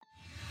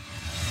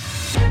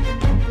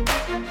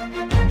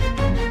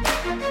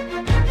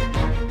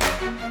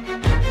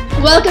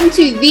Welcome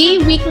to the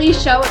weekly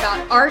show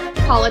about art,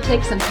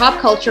 politics, and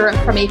pop culture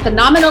from a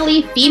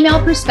phenomenally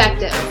female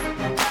perspective.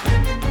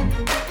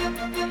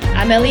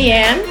 I'm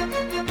Elianne.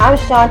 I'm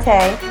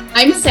Shantae.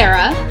 I'm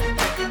Sarah.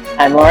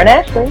 I'm Lauren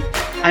Ashley.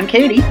 I'm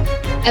Katie.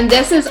 And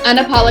this is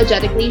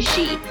Unapologetically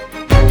She.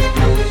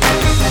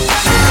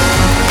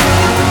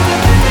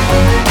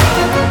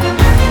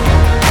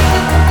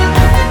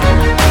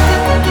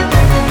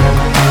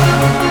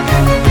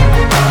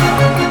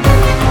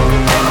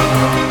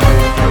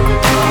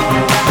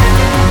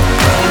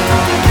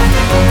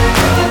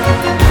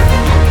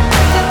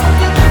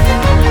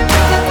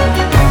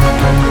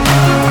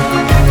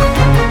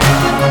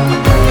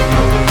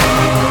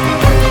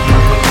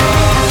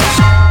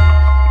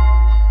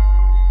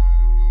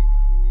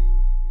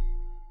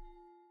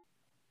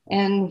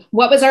 And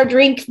what was our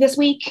drink this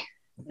week?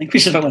 I think we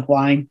should start with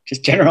wine,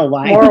 just general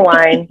wine. More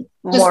wine.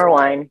 More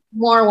wine.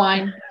 More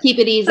wine. Keep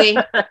it easy.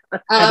 I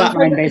bought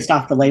mine based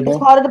off the label.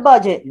 It's part of the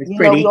budget. It's you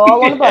pretty. know, we're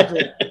all on the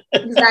budget.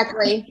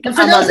 Exactly. And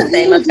for I'm those on of the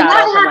you same who do not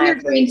Moscato have from your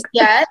last drinks week.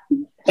 yet,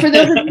 for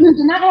those of you who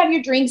do not have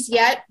your drinks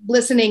yet,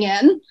 listening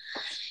in,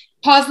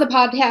 pause the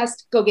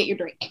podcast, go get your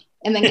drink,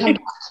 and then come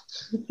back.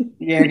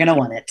 You're going to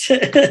want it.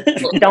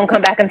 Don't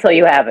come back until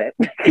you have it.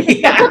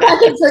 Yeah. Come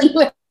back until you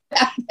have it.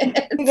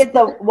 You get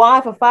the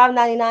wine for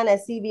 $5.99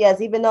 at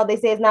CVS, even though they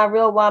say it's not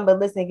real wine, but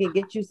listen, it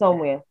get you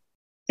somewhere.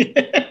 You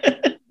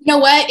know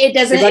what? It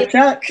doesn't. Good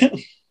luck, Chuck.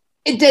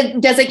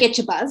 Does it get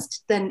you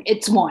buzzed? Then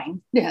it's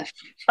wine. Yeah.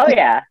 Oh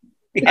yeah.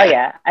 Oh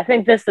yeah. I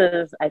think this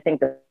is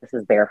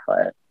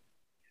barefoot.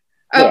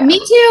 Oh, Yeah. me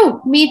too.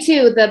 Me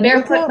too. The Me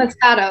barefoot too.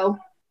 Moscato.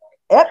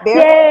 Yep,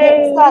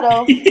 Yay.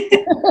 Moscato.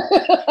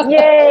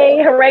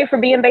 Yay! Hooray for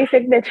being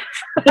basic bitches.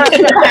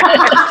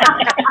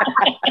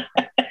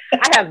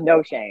 I have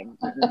no shame.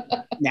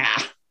 Nah.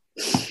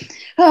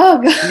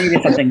 Oh God. I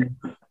needed something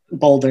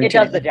bolder. It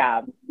does the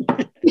job.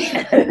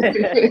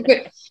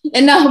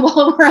 And now,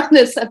 while we're on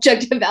the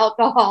subject of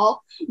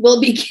alcohol,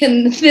 we'll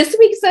begin this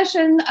week's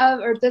session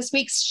or this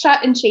week's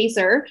Shot and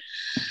Chaser,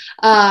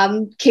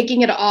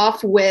 kicking it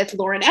off with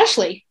Lauren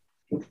Ashley.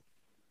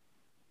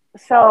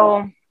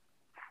 So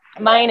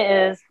mine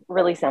is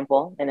really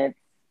simple, and it's,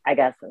 I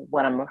guess,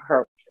 what I'm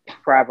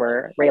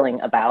forever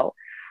railing about,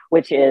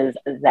 which is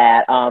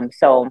that,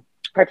 so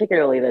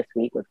particularly this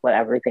week with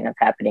everything that's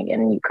happening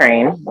in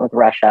Ukraine with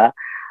Russia,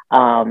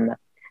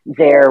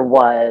 there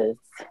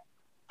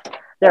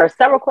are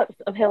several clips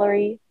of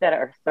Hillary that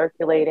are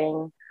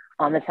circulating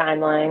on the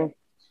timeline.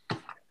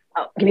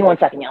 Oh, give me 1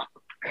 second, y'all.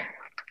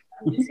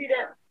 Did you see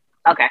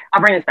that? Okay,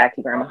 I'll bring this back to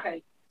you, Grandma.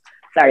 Okay.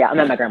 Sorry, y'all, I'm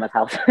at my grandma's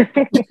house.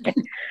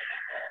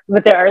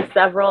 But there are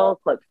several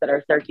clips that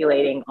are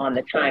circulating on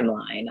the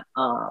timeline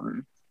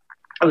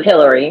of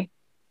Hillary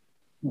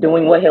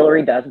doing what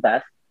Hillary does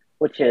best,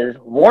 which is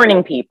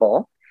warning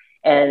people.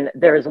 And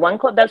there's one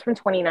clip that's from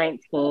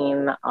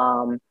 2019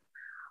 of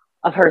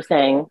her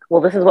saying,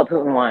 well, this is what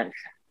Putin wants.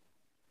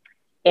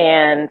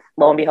 And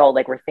lo and behold,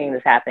 like, we're seeing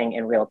this happening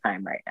in real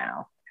time right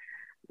now.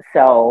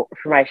 So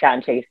for my shot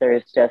and chaser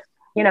is just,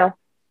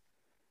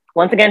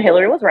 once again,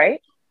 Hillary was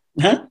right.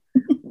 Huh?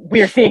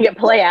 We're seeing it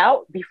play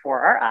out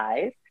before our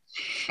eyes.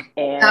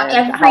 And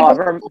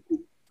however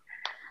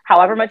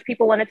much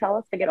people want to tell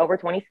us to get over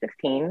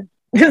 2016,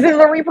 this is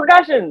the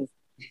repercussions.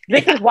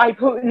 This is why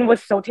Putin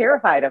was so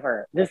terrified of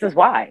her. This is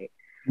why.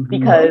 Mm-hmm.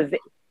 Because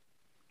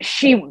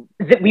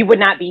we would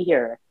not be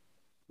here.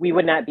 We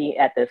would not be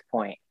at this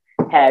point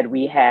had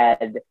we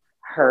had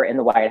her in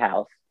the White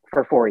House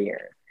for 4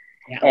 years.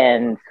 Yeah.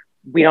 And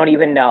we don't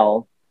even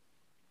know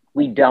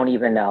with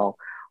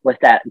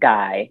that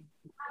guy,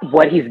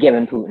 what he's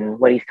given Putin,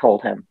 what he's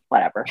told him,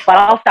 whatever. But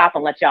I'll stop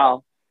and let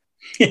y'all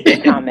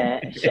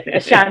comment.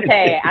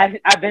 Shantae,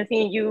 I've been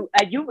seeing you.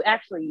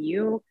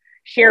 You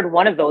shared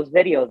one of those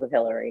videos of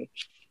Hillary.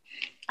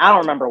 I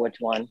don't remember which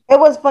one. It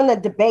was from the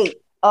debate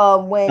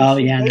when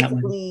she that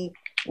basically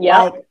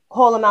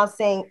call him out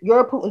saying,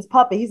 you're Putin's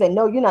puppet. He said,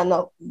 no, you're not.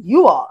 No,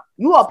 you are.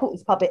 You are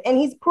Putin's puppet. And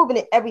he's proven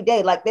it every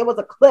day. Like, there was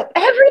a clip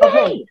Every of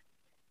day. him,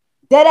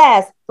 dead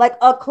ass, like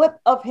a clip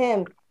of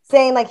him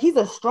saying, like, he's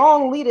a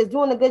strong leader,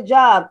 doing a good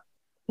job.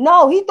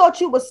 No, he thought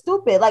you was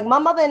stupid. Like, my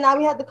mother and I,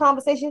 we had the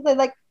conversation. He said,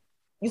 like,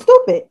 you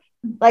stupid.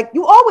 Like,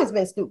 you always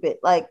been stupid.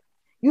 Like,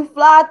 you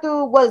fly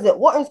through,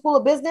 Wharton School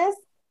of Business,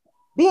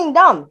 being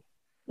dumb.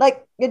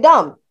 Like, you're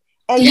dumb.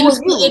 And You you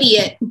an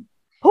idiot.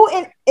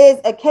 Putin is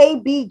a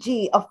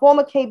KBG, a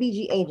former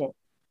KBG agent.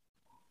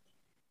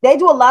 They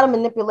do a lot of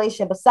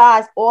manipulation.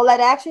 Besides all that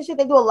action shit,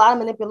 they do a lot of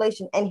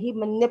manipulation. And he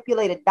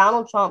manipulated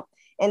Donald Trump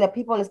and the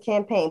people in his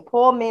campaign.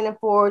 Paul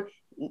Manafort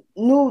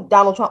knew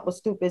Donald Trump was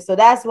stupid. So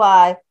that's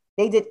why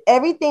they did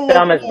everything they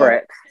Dumb as can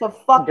bricks. to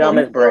fucking Dumb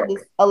as steal bricks.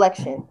 this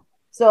election.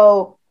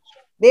 So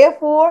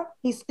therefore,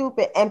 he's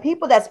stupid. And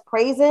people that's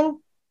praising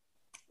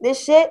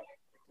this shit,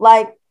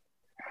 like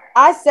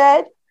I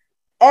said,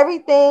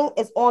 everything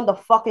is on the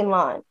fucking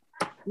line.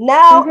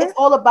 Now it's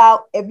all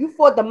about if you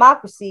for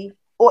democracy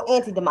or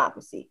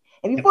anti-democracy.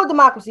 If you for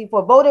democracy,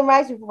 for voting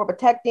rights, for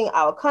protecting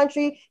our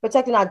country,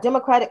 protecting our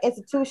democratic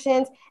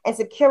institutions, and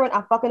securing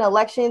our fucking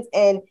elections,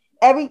 and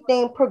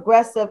everything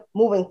progressive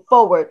moving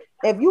forward.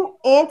 If you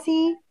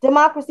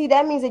anti-democracy,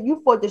 that means that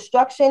you for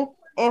destruction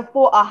and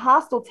for a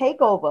hostile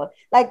takeover.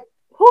 Like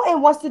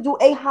Putin wants to do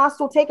a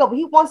hostile takeover.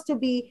 He wants to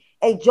be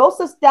a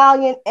Joseph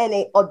Stalin and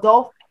a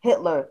Adolf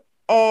Hitler.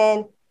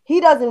 And he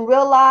doesn't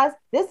realize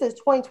this is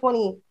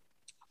 2022.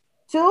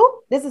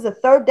 This is the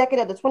third decade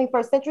of the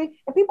 21st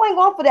century. And people ain't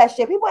going for that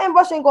shit. People in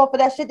Russia ain't going for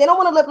that shit. They don't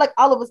want to live like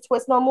Oliver's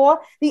Twist no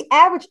more. The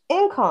average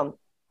income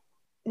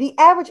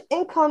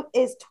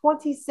is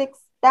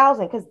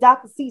 26,000 because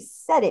Dr. C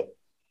said it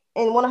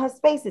in one of her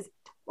spaces.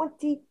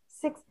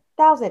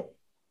 26,000.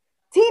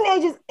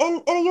 Teenagers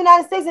in the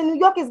United States and New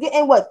York is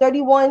getting what,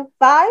 31.5?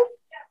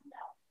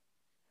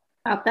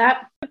 About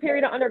that.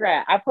 Period of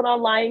undergrad. I put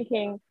on Lion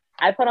King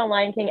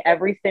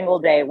every single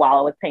day while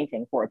I was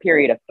painting for a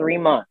period of 3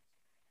 months.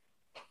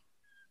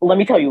 Let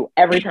me tell you,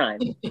 every time.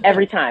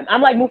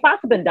 I'm like,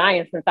 Mufasa been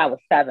dying since I was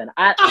 7.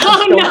 I'm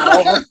still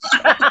not over.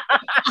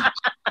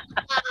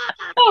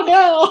 Oh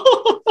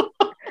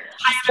no.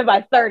 I am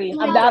by 30.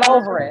 I'm not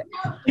over it.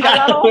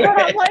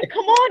 I'm like,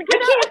 come on,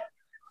 get up.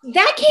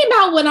 That came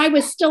out when I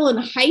was still in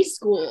high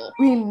school.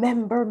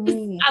 Remember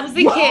me. I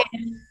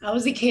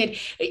was a kid.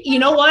 You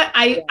know what?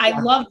 I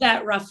love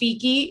that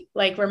Rafiki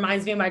like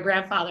reminds me of my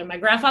grandfather. My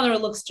grandfather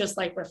looks just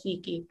like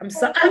Rafiki. I'm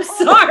sorry. Every time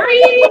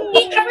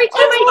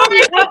I watch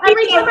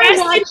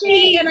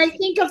it and I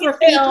think of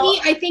Rafiki,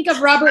 I think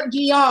of Robert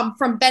Guillaume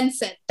from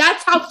Benson.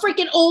 That's how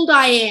freaking old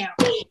I am.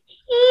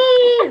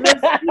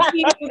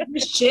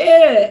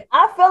 Shit.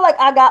 I feel like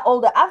I got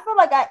older. I feel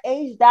like I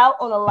aged out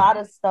on a lot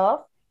of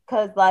stuff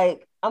because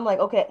like I'm like,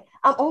 okay,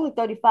 I'm only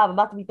 35. I'm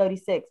about to be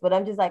 36, but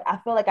I'm just like, I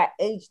feel like I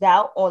aged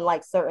out on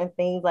like certain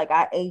things. Like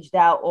I aged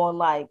out on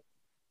like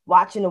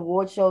watching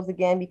award shows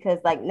again because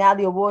like now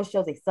the award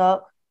shows, they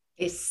suck.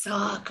 They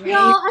suck, right?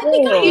 No, I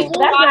think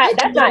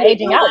That's not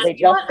aging out. They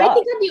just suck. I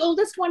think I'm the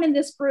oldest one in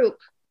this group.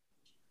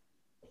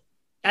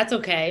 That's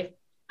okay.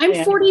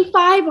 I'm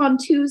 45 on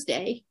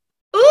Tuesday.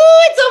 Ooh,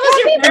 it's almost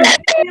your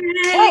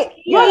birthday. Wait,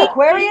 you're an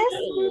Aquarius?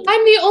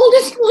 I'm the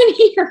oldest one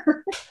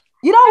here.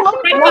 You don't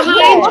look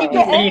behind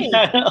your age.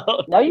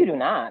 No, you do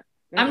not.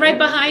 I'm right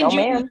behind you,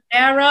 ma'am.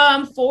 Sarah.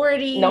 I'm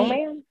 40. No,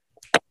 ma'am.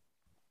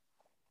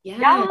 Yeah.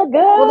 Y'all good.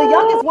 Well, the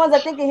youngest ones I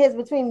think it is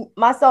between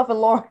myself and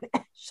Lauren,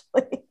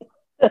 actually.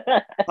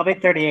 I'll be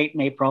 38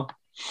 in April.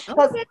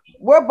 Because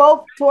we're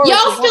both Taurus.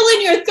 Y'all still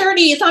in your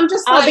 30s. I'm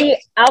just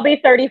I'll be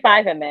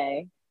 35 in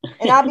May.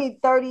 And I'll be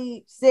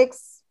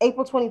 36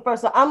 April 21st.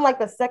 So I'm like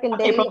the second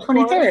day. April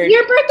 23rd.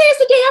 Your birthday is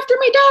the day after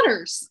my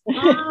daughter's.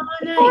 Oh,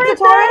 nice. Taurus?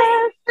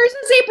 Taurus? Hers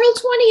is April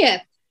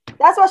 20th.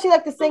 That's why she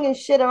like to sing and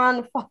shit around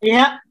the phone.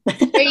 Yeah.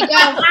 There you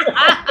go.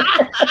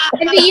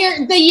 And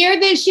the year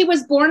that she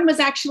was born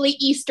was actually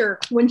Easter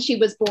when she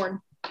was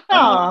born.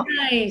 Oh,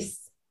 Nice.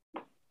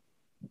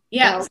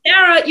 Yeah,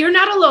 Sarah, you're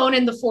not alone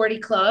in the 40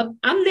 club.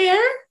 I'm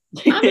there.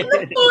 I'm in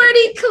the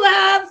 40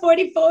 club,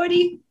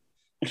 40.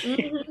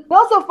 Mm-hmm. It's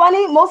also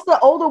funny, most of the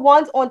older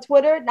ones on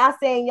Twitter, not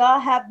saying y'all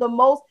have the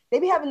most, they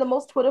be having the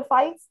most Twitter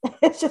fights.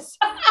 It's just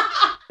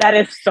That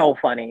is so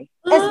funny.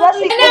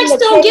 especially Gen X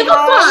don't give a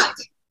fuck.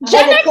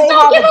 Gen X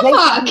don't give a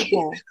fuck.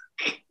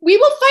 We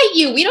will fight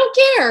you. We don't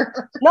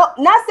care. No,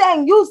 not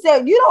saying you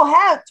said you don't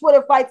have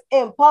Twitter fights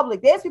in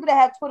public. There's people that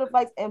have Twitter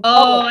fights in public.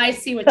 Oh, I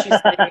see what you're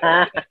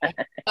saying.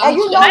 And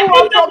you know I who I'm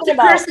think talking to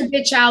about. curse a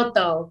bitch out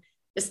though,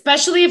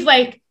 especially if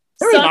like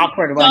There was some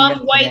awkward one dumb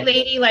yesterday. white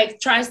lady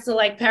like tries to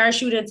like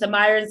parachute into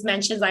Myron's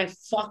mentions. I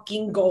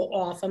fucking go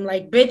off. I'm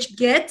like, bitch,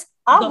 get.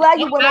 I'm the glad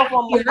you fuck went out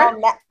off of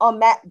here. on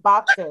Matt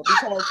Boxer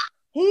because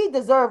he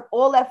deserved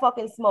all that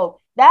fucking smoke.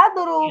 That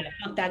little, Yeah,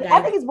 fuck that I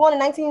guy. think he's born in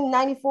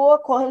 1994,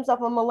 called himself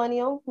a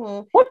millennial.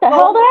 What the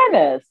hell did I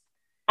miss?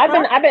 I've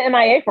been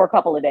MIA for a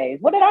couple of days.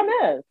 What did I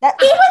miss?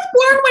 He was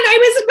born when I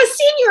was a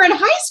senior in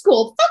high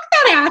school. Fuck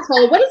that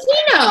asshole. What does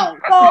he know?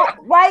 So,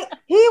 right,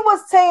 he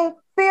was saying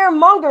fear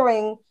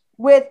mongering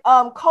with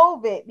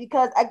COVID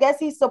because I guess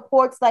he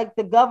supports like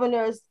the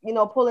governors,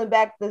 pulling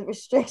back the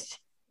restrictions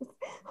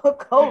for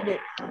COVID.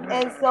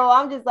 And so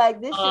I'm just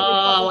like, this shit is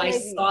Oh, fucking I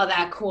crazy. saw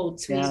that quote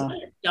too. Yeah.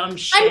 Dumb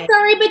shit. I'm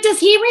sorry, but does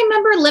he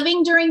remember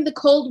living during the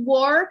Cold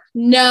War?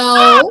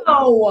 No.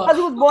 No, Because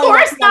he was of born in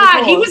course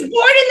not. He 1994. was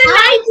born in the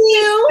I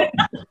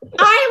do.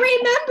 I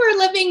remember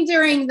living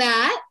during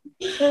that.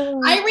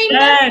 I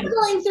remember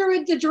going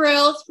through the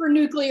drills for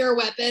nuclear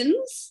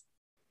weapons.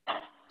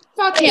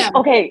 Fuck him.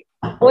 Okay,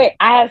 wait,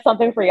 I have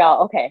something for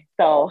y'all. Okay,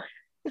 so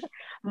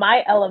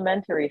my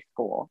elementary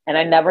school, and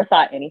I never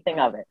thought anything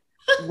of it.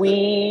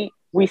 We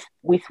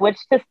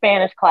switched to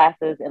Spanish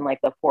classes in like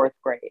the 4th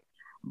grade,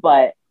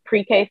 but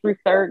pre-K through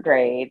 3rd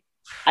grade,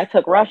 I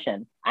took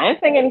Russian. I didn't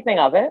think anything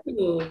of it.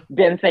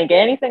 Didn't think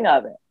anything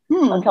of it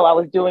until I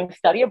was doing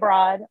study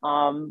abroad.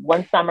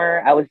 One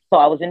summer, I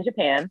was in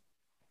Japan.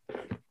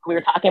 We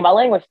were talking about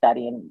language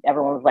study, and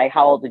everyone was like,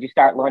 "How old did you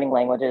start learning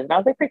languages?" And I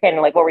was like, "Pre-K." And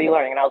they're like, "What were you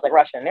learning?" And I was like,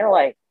 "Russian." And they were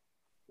like,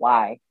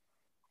 "Why?"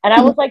 And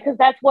I was like, "Because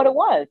that's what it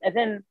was." And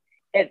then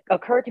it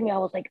occurred to me, I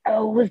was like,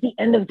 "Oh, it was the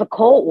end of the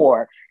Cold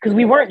War," because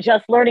we weren't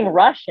just learning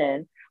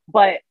Russian,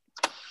 but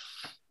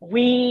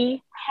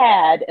we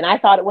had, and I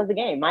thought it was a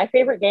game. My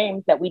favorite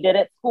games that we did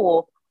at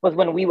school was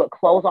when we would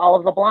close all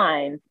of the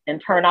blinds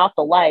and turn off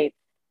the lights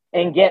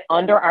and get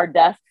under our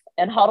desks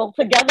and huddle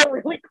together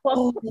really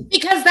close.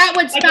 Because that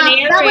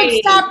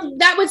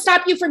would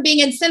stop you from being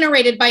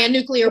incinerated by a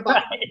nuclear bomb.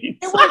 Right.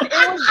 It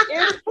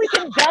was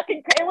freaking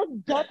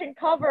duck and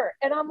cover.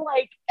 And I'm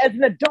like, as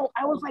an adult,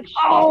 I was like,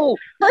 oh,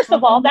 first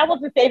of all, that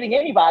wasn't saving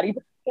anybody.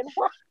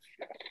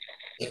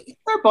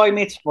 Our Boy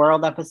Meets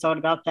World episode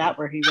about that,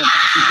 where he went.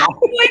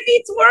 Boy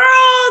Meets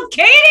World,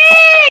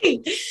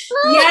 Katie.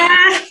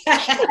 Yeah.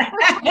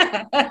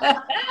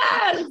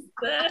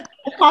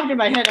 It popped in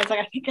my head. I was like,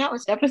 I think that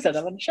was the episode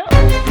of the show.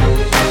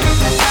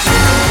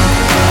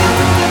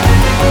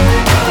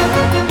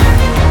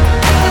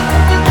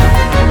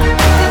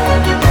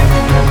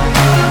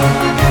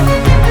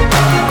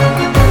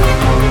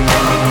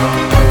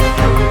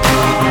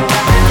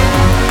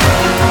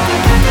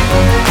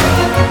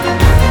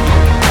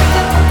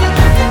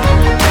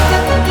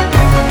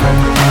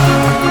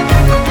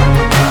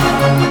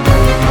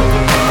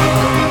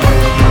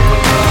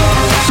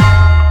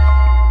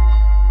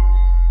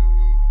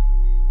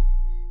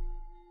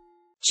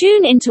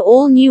 Tune into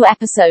all new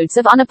episodes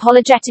of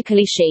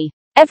Unapologetically She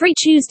every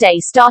Tuesday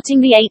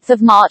starting the 8th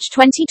of March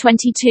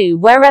 2022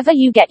 wherever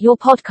you get your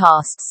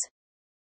podcasts.